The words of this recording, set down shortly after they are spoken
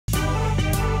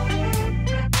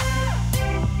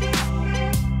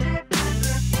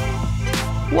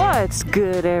What's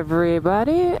good,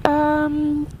 everybody?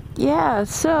 Yeah,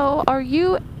 so are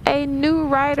you a new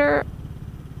rider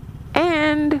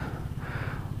and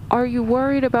are you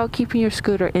worried about keeping your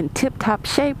scooter in tip-top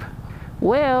shape?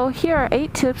 Well, here are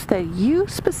 8 tips that you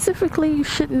specifically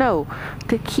should know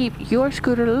to keep your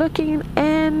scooter looking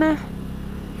and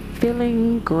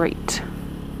feeling great.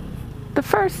 The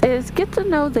first is get to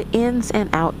know the ins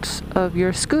and outs of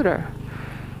your scooter.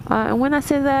 And when I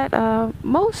say that,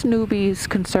 most newbies'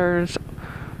 concerns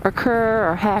occur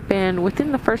or happen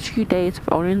within the first few days of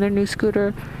owning their new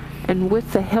scooter. And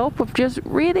with the help of just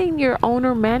reading your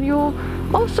owner manual,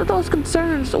 most of those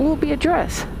concerns will be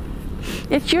addressed.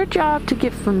 It's your job to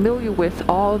get familiar with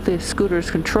all the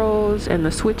scooter's controls and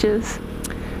the switches.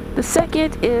 The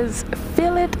second is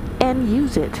feel it and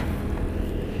use it.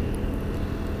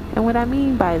 And what I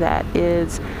mean by that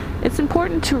is it's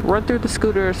important to run through the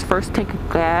scooter's first tank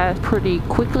of gas pretty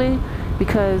quickly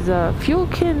because fuel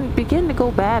can begin to go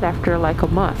bad after like a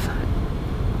month.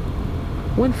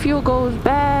 When fuel goes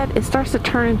bad, it starts to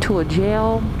turn into a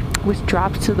gel, which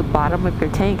drops to the bottom of your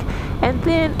tank, and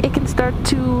then it can start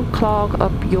to clog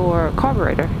up your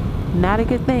carburetor. Not a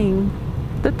good thing.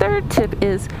 The third tip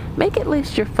is make at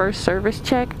least your first service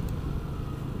check.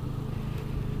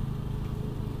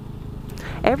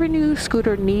 Every new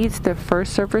scooter needs their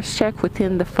first service check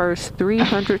within the first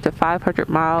 300 to 500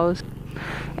 miles.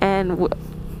 And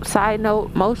side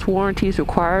note, most warranties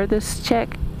require this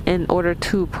check in order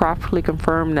to properly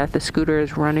confirm that the scooter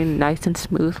is running nice and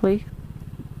smoothly.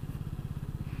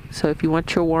 So if you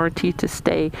want your warranty to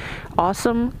stay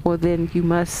awesome, well then you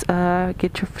must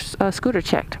get your scooter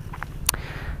checked.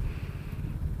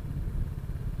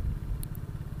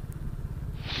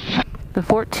 The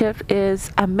fourth tip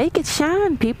is make it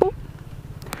shine, people.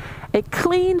 A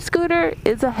clean scooter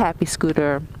is a happy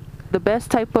scooter. The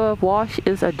best type of wash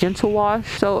is a gentle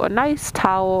wash. So a nice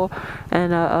towel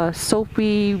and a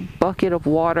soapy bucket of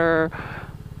water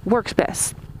works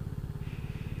best.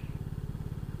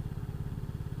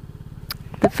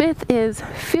 The fifth is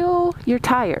fill your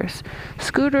tires.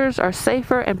 Scooters are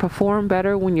safer and perform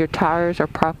better when your tires are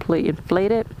properly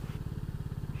inflated.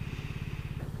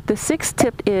 The sixth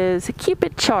tip is keep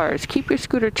it charged. Keep your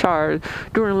scooter charged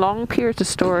during long periods of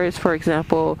storage. For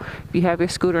example, if you have your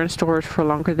scooter in storage for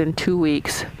longer than 2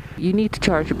 weeks, you need to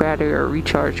charge your battery or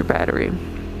recharge your battery.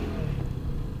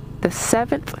 The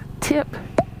seventh tip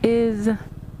is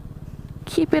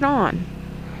keep it on.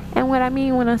 And what I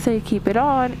mean when I say keep it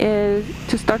on is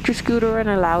to start your scooter and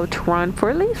allow it to run for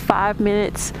at least 5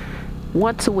 minutes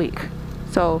once a week.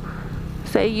 So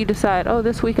say you decide, oh,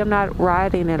 this week I'm not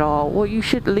riding at all. Well, you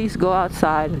should at least go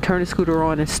outside and turn the scooter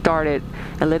on and start it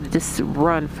and let it just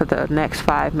run for the next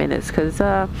 5 minutes. Because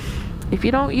if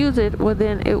you don't use it, well,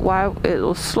 then it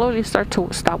will slowly start to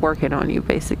stop working on you,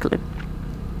 basically.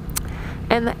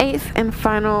 And the eighth and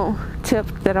final tip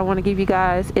that I want to give you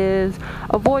guys is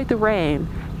avoid the rain.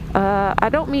 I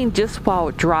don't mean just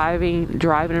while driving in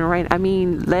the rain. I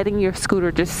mean letting your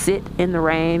scooter just sit in the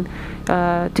rain.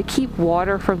 To keep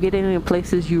water from getting in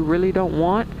places you really don't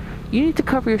want, you need to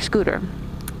cover your scooter.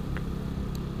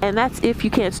 And that's if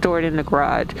you can't store it in the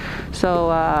garage.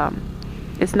 So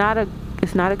it's not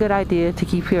a good idea to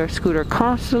keep your scooter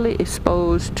constantly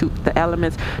exposed to the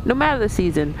elements, no matter the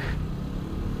season.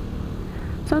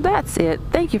 So that's it.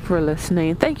 Thank you for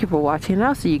listening. Thank you for watching.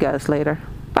 I'll see you guys later.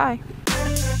 Bye.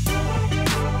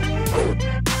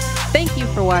 Thank you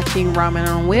for watching Ramen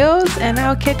on Wheels, and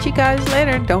I'll catch you guys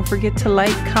later. Don't forget to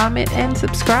like, comment, and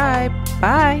subscribe.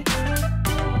 Bye.